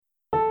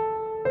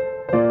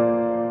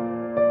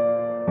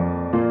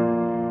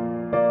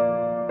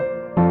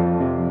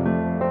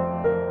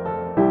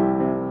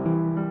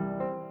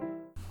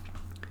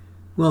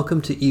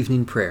Welcome to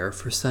evening prayer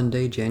for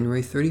Sunday,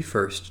 January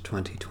 31st,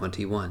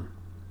 2021.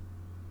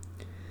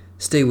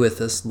 Stay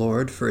with us,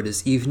 Lord, for it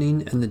is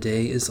evening and the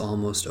day is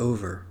almost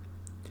over.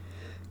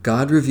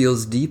 God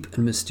reveals deep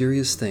and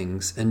mysterious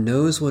things and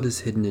knows what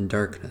is hidden in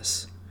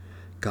darkness.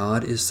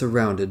 God is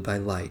surrounded by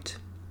light.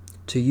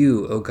 To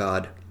you, O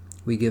God,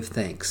 we give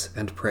thanks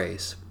and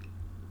praise.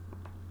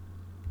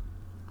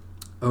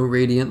 O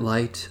radiant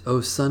light,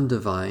 O Son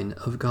divine,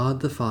 of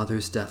God the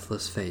Father's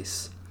deathless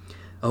face,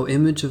 O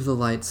image of the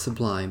light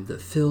sublime that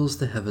fills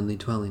the heavenly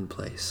dwelling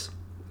place.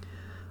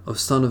 O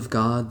Son of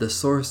God, the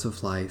source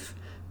of life,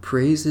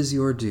 praise is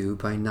your due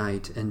by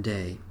night and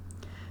day.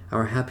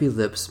 Our happy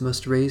lips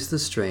must raise the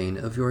strain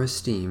of your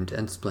esteemed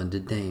and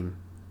splendid name.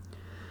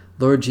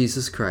 Lord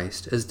Jesus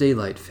Christ, as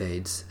daylight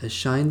fades, as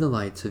shine the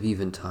lights of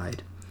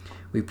eventide,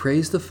 we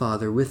praise the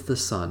Father with the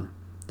Son,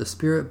 the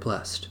Spirit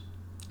blessed,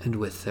 and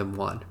with them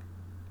one.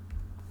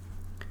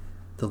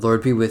 The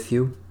Lord be with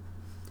you.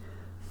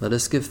 Let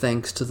us give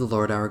thanks to the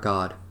Lord our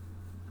God.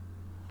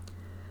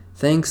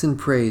 Thanks and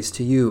praise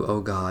to you,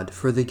 O God,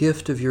 for the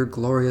gift of your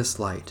glorious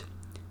light,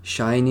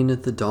 shining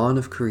at the dawn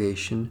of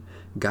creation,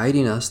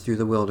 guiding us through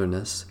the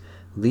wilderness,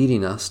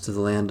 leading us to the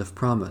land of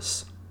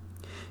promise.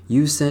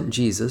 You sent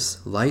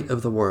Jesus, light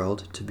of the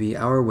world, to be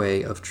our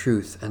way of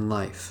truth and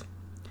life.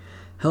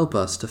 Help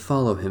us to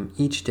follow him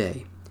each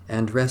day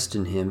and rest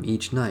in him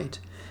each night,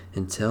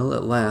 until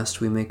at last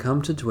we may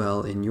come to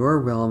dwell in your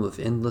realm of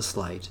endless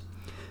light.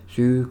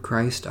 Through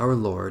Christ our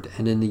Lord,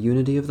 and in the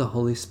unity of the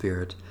Holy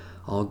Spirit,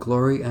 all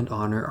glory and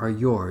honor are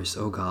yours,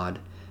 O God,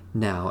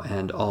 now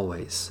and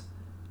always.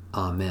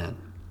 Amen.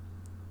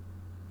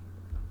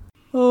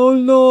 O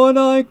Lord,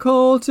 I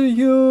call to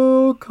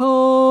you,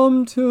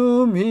 come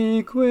to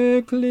me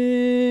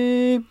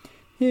quickly.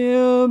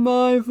 Hear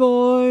my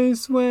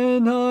voice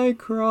when I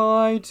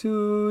cry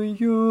to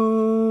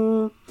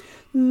you.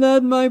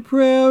 Let my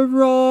prayer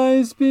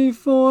rise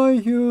before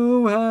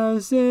you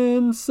as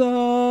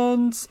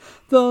incense,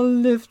 the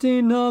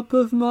lifting up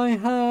of my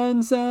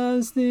hands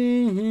as the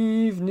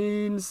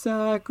evening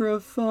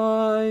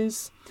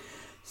sacrifice.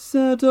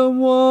 Set a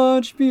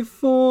watch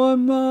before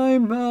my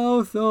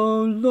mouth,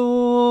 O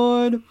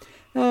Lord,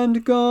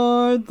 and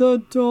guard the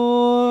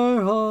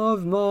door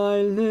of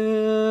my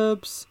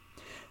lips.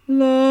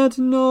 Let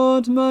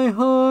not my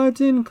heart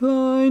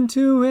incline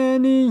to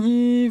any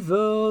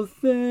evil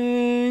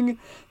thing.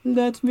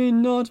 Let me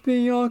not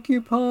be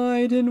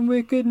occupied in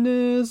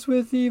wickedness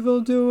with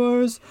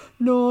evildoers,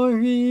 nor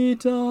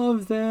eat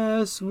of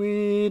their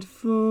sweet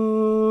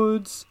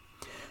foods.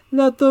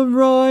 Let the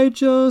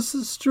righteous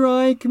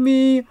strike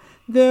me.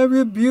 Their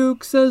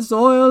rebukes as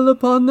oil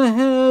upon the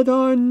head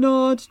are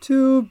not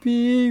to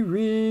be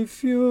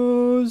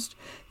refused.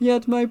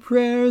 Yet my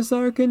prayers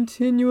are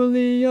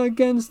continually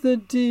against the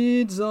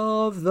deeds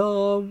of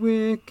the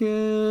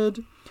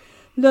wicked.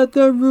 Let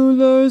their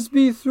rulers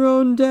be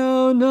thrown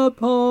down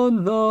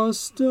upon the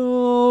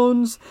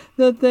stones,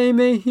 that they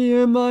may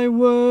hear my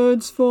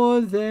words,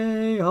 for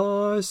they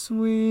are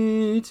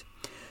sweet.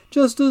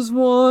 Just as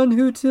one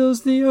who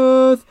tills the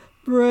earth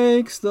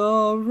breaks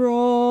the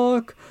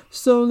rock,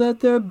 so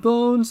let their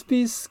bones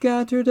be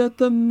scattered at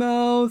the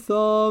mouth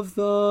of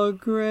the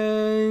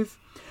grave.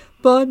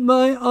 But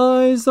my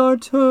eyes are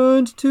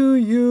turned to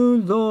you,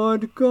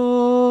 Lord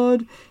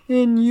God.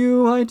 In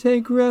you I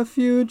take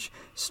refuge.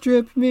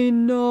 Strip me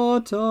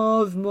not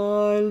of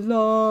my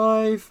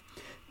life.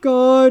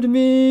 Guard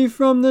me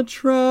from the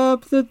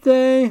trap that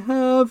they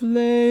have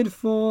laid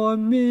for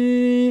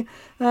me,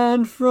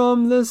 and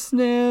from the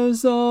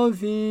snares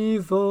of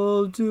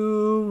evildoers.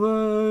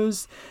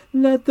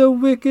 Let the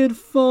wicked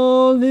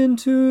fall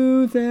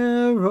into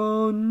their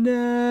own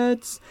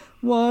nets,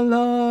 while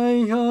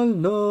I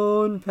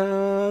alone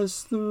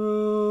pass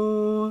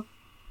through.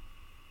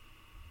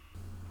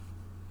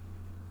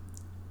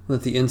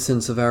 Let the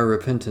incense of our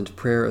repentant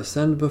prayer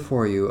ascend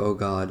before you, O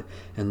God,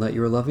 and let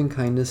your loving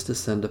kindness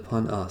descend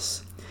upon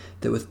us,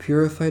 that with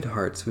purified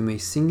hearts we may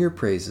sing your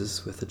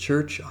praises with the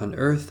church on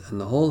earth and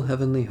the whole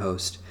heavenly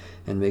host,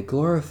 and may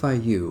glorify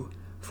you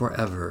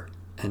forever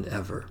and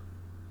ever.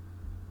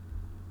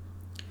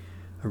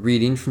 A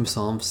reading from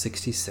Psalm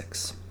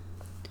 66.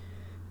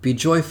 Be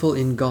joyful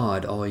in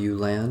God, all you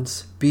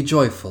lands. Be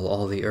joyful,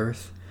 all the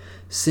earth.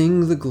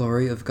 Sing the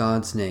glory of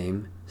God's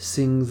name.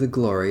 Sing the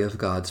glory of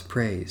God's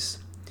praise.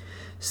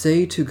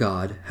 Say to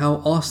God, how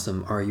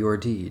awesome are your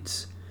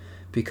deeds.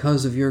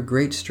 Because of your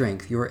great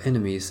strength, your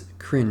enemies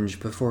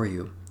cringe before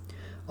you.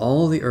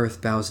 All the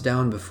earth bows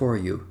down before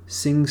you,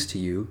 sings to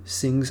you,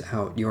 sings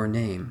out your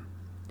name.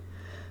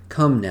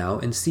 Come now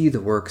and see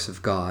the works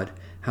of God.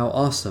 How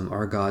awesome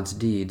are God's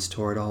deeds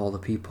toward all the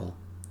people.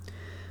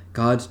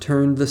 God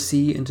turned the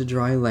sea into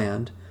dry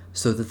land,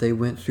 so that they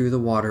went through the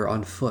water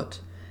on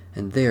foot,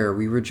 and there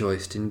we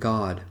rejoiced in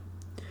God.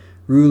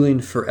 Ruling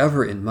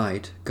forever in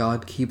might,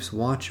 God keeps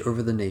watch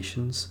over the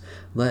nations.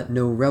 Let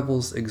no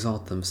rebels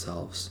exalt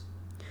themselves.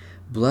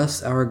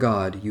 Bless our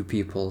God, you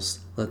peoples.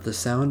 Let the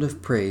sound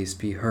of praise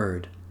be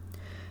heard.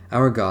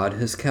 Our God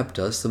has kept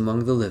us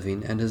among the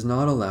living and has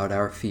not allowed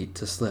our feet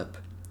to slip.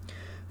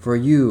 For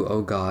you,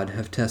 O God,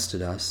 have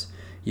tested us.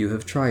 You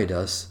have tried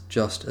us,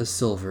 just as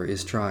silver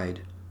is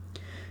tried.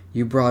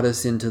 You brought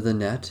us into the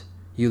net.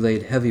 You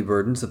laid heavy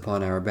burdens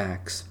upon our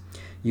backs.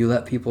 You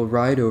let people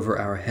ride over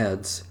our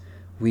heads.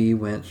 We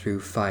went through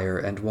fire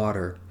and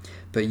water,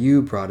 but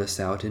you brought us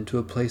out into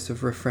a place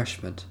of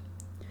refreshment.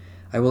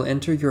 I will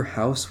enter your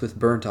house with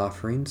burnt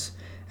offerings,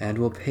 and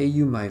will pay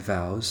you my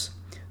vows,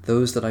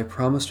 those that I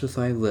promised with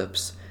my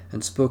lips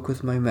and spoke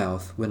with my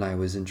mouth when I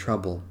was in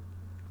trouble.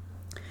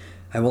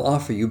 I will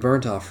offer you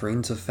burnt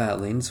offerings of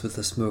fatlings with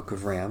the smoke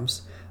of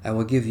rams. I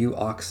will give you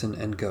oxen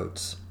and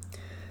goats.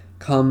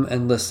 Come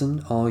and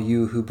listen, all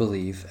you who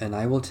believe, and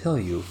I will tell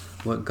you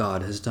what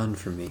God has done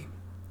for me.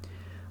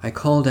 I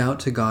called out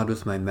to God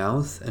with my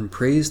mouth and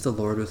praised the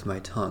Lord with my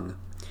tongue.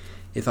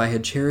 If I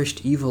had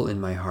cherished evil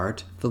in my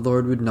heart, the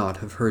Lord would not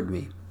have heard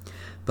me.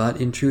 But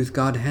in truth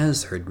God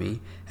has heard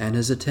me and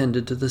has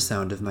attended to the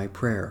sound of my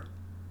prayer.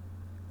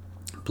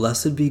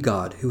 Blessed be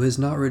God, who has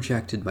not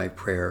rejected my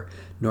prayer,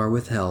 nor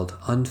withheld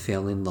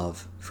unfailing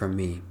love from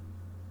me.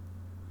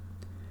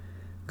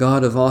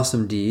 God of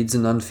awesome deeds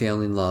and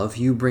unfailing love,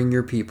 you bring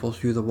your people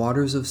through the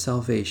waters of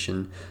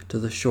salvation to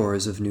the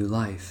shores of new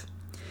life.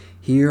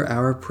 Hear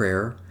our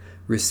prayer,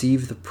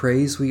 receive the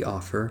praise we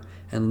offer,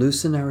 and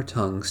loosen our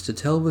tongues to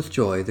tell with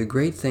joy the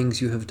great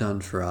things you have done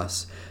for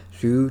us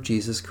through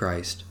Jesus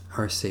Christ,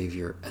 our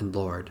Savior and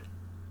Lord.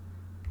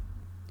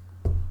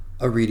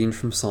 A reading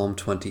from Psalm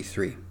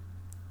 23.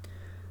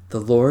 The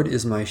Lord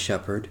is my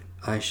shepherd,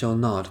 I shall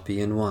not be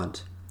in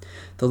want.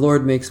 The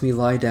Lord makes me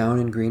lie down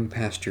in green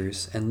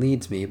pastures and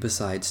leads me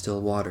beside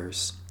still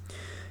waters.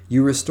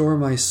 You restore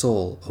my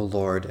soul, O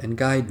Lord, and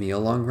guide me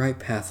along right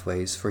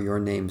pathways for your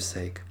name's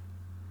sake.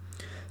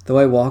 Though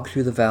I walk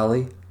through the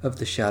valley of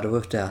the shadow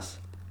of death,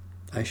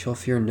 I shall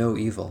fear no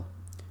evil,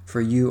 for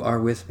you are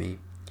with me.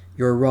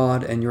 Your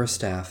rod and your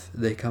staff,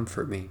 they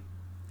comfort me.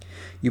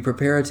 You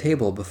prepare a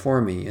table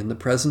before me in the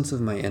presence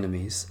of my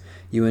enemies.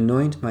 You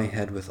anoint my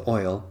head with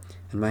oil,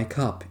 and my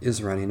cup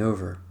is running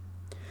over.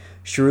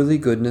 Surely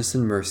goodness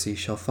and mercy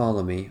shall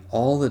follow me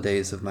all the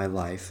days of my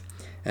life,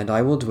 and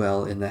I will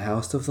dwell in the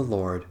house of the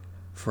Lord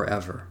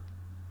forever.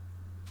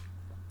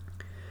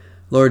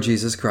 Lord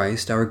Jesus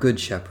Christ, our good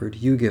shepherd,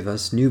 you give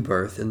us new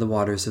birth in the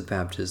waters of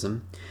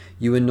baptism.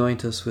 You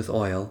anoint us with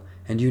oil,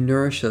 and you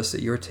nourish us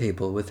at your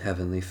table with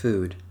heavenly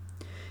food.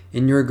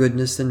 In your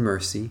goodness and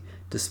mercy,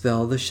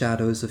 dispel the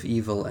shadows of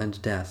evil and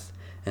death,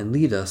 and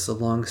lead us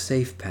along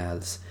safe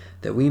paths,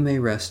 that we may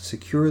rest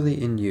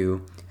securely in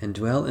you and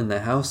dwell in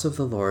the house of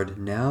the Lord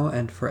now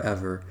and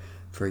forever,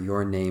 for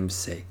your name's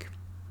sake.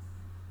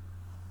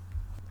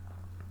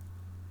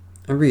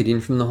 A reading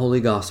from the Holy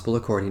Gospel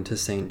according to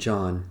St.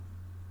 John.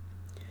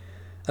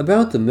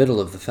 About the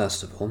middle of the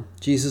festival,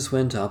 Jesus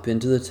went up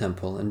into the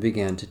temple and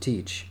began to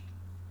teach.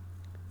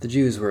 The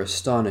Jews were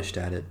astonished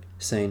at it,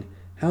 saying,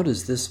 "How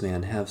does this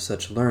man have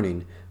such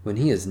learning when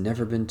he has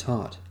never been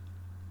taught?"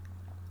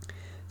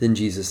 Then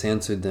Jesus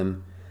answered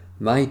them,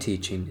 "My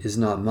teaching is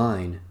not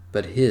mine,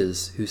 but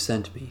his who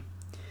sent me.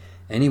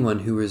 Anyone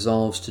who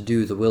resolves to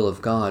do the will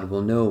of God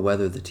will know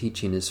whether the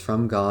teaching is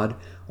from God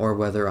or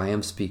whether I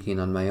am speaking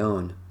on my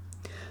own.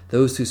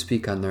 Those who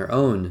speak on their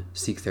own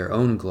seek their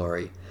own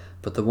glory,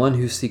 but the one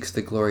who seeks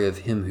the glory of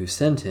him who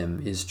sent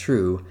him is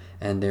true,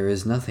 and there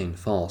is nothing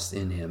false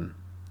in him.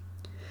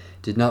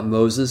 Did not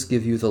Moses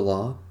give you the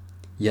law?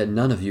 Yet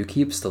none of you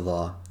keeps the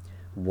law.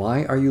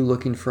 Why are you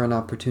looking for an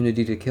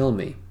opportunity to kill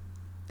me?"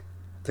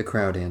 The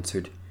crowd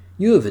answered,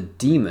 "You have a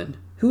demon.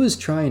 Who is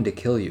trying to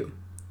kill you?"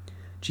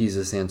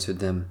 Jesus answered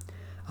them,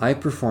 "I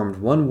performed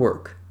one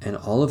work, and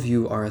all of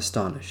you are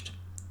astonished.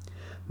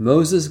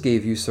 Moses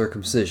gave you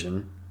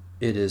circumcision.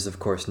 It is, of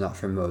course, not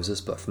from Moses,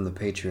 but from the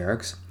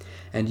patriarchs.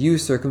 And you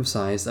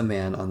circumcise a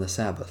man on the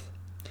Sabbath.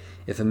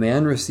 If a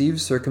man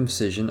receives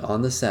circumcision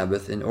on the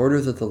Sabbath in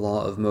order that the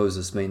law of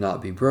Moses may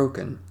not be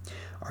broken,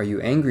 are you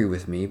angry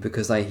with me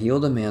because I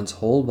healed a man's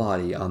whole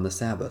body on the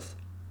Sabbath?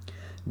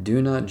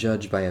 Do not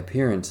judge by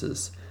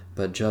appearances,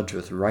 but judge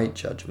with right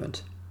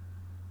judgment."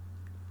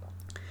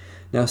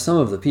 Now some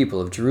of the people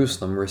of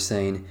Jerusalem were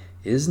saying,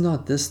 "Is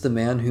not this the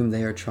man whom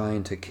they are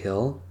trying to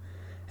kill?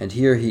 And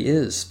here he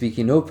is,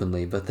 speaking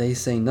openly, but they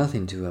say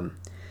nothing to him.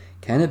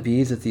 Can it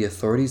be that the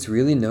authorities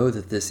really know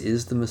that this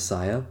is the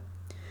Messiah?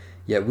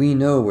 Yet we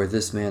know where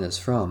this man is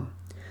from.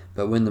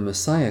 But when the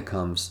Messiah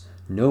comes,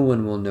 no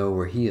one will know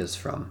where he is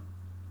from."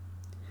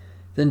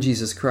 Then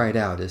Jesus cried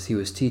out as he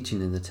was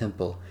teaching in the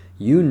temple,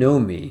 "You know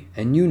me,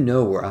 and you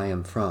know where I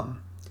am from.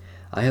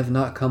 I have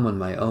not come on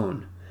my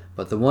own,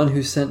 but the one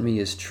who sent me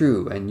is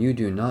true, and you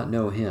do not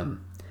know him.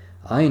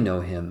 I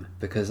know him,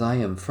 because I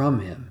am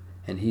from him,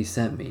 and he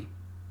sent me."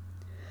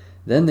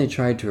 Then they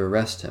tried to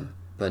arrest him,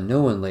 but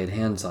no one laid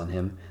hands on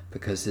him,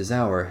 because his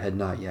hour had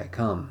not yet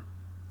come.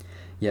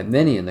 Yet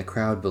many in the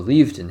crowd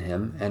believed in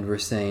him, and were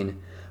saying,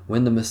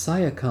 "When the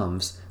Messiah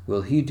comes,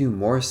 will he do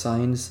more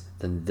signs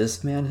than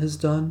this man has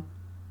done?"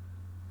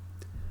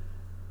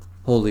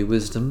 Holy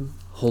Wisdom,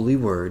 Holy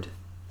Word,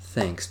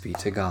 thanks be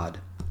to God.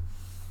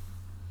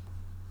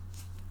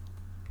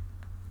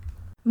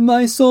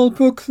 My soul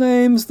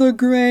proclaims the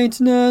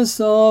greatness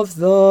of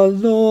the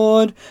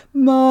Lord.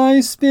 My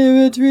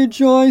spirit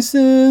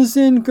rejoices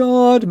in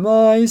God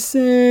my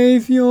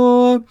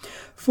Saviour.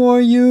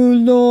 For you,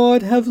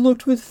 Lord, have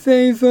looked with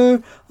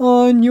favor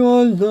on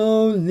your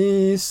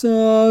lowly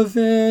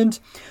servant.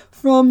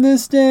 From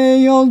this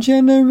day all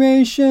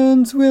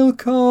generations will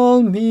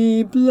call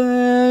me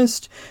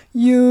blessed.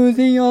 You,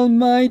 the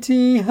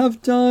Almighty,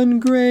 have done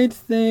great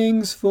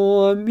things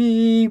for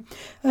me,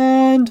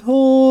 and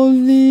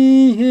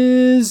holy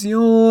is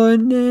your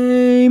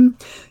name.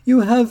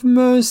 You have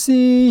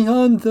mercy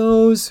on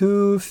those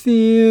who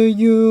fear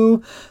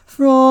you,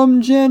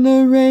 from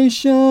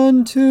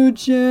generation to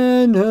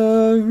generation.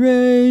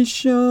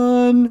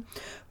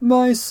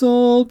 My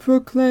soul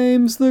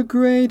proclaims the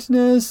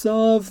greatness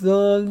of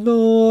the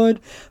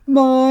Lord.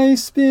 My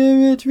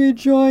spirit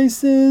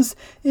rejoices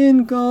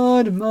in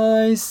God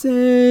my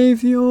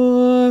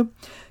Saviour.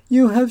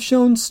 You have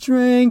shown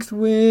strength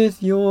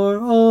with your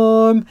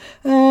arm,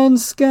 and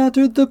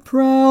scattered the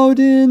proud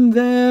in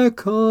their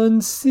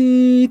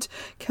conceit,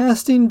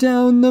 casting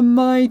down the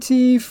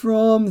mighty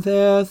from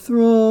their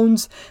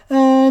thrones,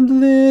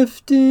 and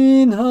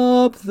lifting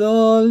up the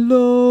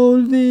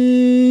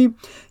lowly.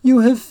 You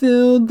have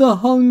filled the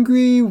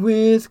hungry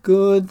with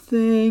good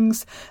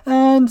things,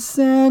 and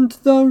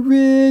sent the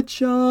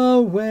rich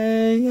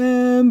away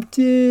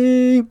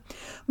empty.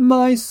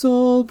 My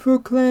soul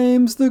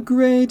proclaims the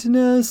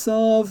greatness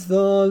of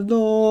the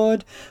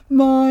Lord.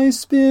 My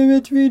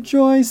spirit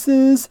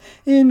rejoices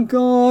in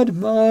God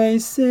my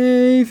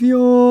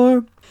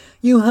Saviour.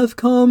 You have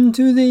come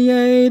to the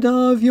aid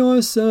of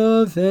your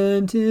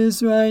servant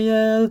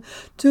Israel,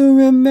 to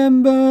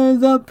remember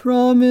the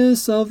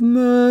promise of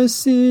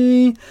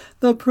mercy,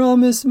 the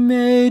promise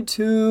made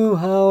to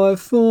our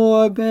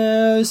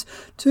forebears,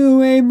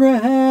 to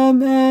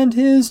Abraham and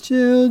his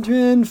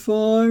children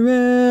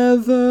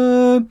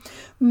forever.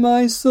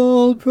 My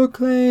soul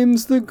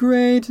proclaims the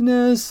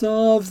greatness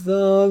of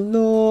the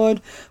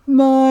Lord.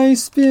 My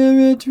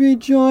spirit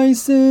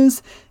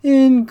rejoices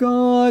in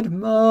God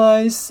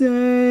my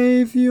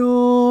Saviour.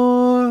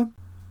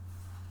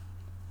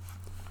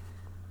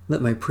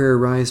 Let my prayer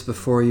rise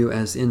before you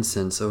as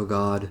incense, O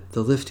God,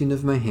 the lifting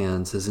of my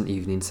hands as an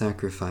evening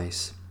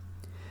sacrifice.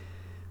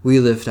 We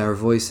lift our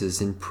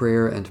voices in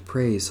prayer and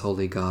praise,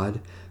 Holy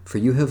God, for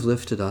you have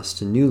lifted us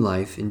to new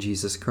life in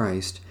Jesus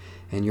Christ,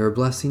 and your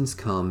blessings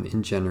come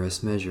in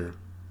generous measure.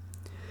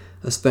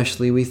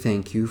 Especially we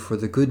thank you for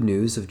the good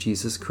news of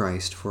Jesus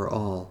Christ for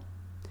all,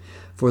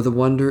 for the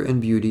wonder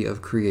and beauty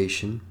of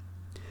creation,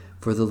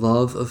 for the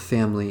love of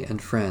family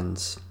and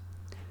friends,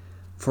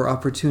 for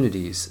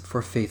opportunities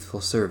for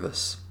faithful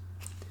service,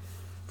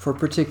 for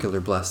particular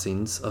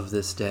blessings of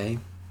this day.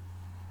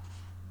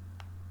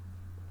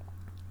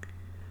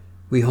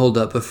 We hold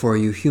up before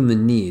you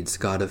human needs,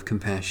 God of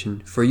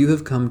compassion, for you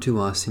have come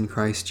to us in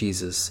Christ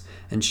Jesus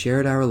and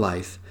shared our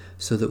life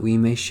so that we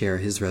may share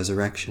his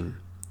resurrection.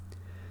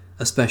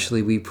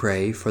 Especially we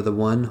pray for the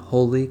one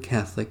holy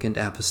Catholic and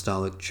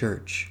Apostolic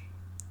Church,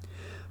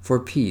 for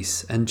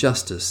peace and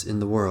justice in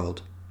the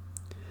world,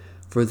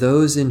 for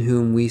those in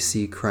whom we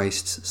see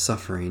Christ's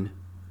suffering,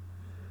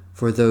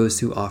 for those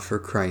who offer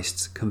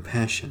Christ's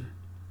compassion,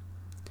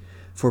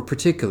 for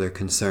particular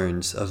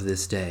concerns of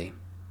this day.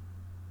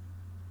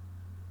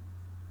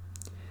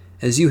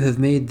 As you have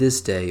made this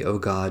day, O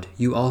God,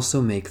 you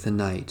also make the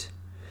night.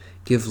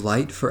 Give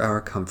light for our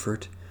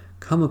comfort.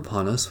 Come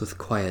upon us with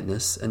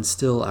quietness and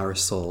still our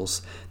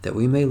souls, that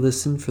we may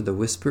listen for the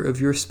whisper of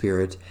your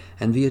Spirit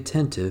and be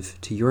attentive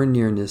to your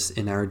nearness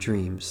in our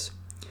dreams.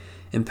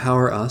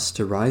 Empower us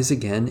to rise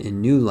again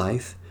in new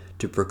life,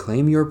 to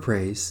proclaim your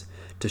praise,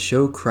 to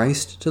show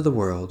Christ to the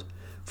world,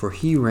 for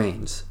he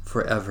reigns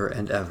forever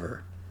and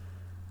ever.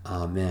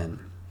 Amen.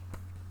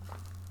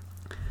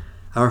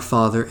 Our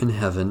Father in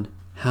heaven,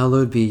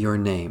 hallowed be your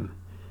name.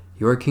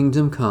 Your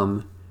kingdom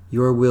come,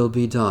 your will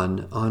be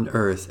done on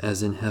earth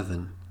as in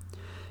heaven.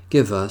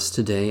 Give us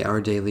today our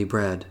daily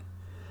bread.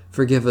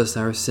 Forgive us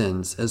our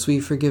sins as we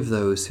forgive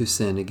those who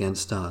sin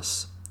against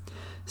us.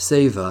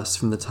 Save us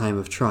from the time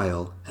of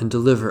trial and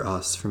deliver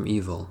us from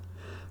evil.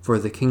 For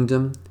the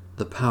kingdom,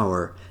 the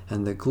power,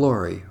 and the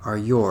glory are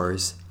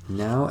yours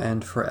now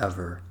and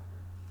forever.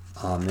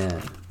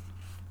 Amen.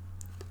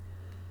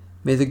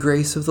 May the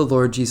grace of the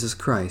Lord Jesus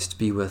Christ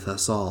be with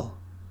us all.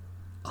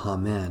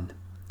 Amen.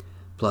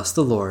 Bless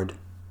the Lord.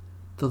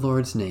 The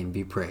Lord's name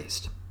be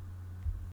praised.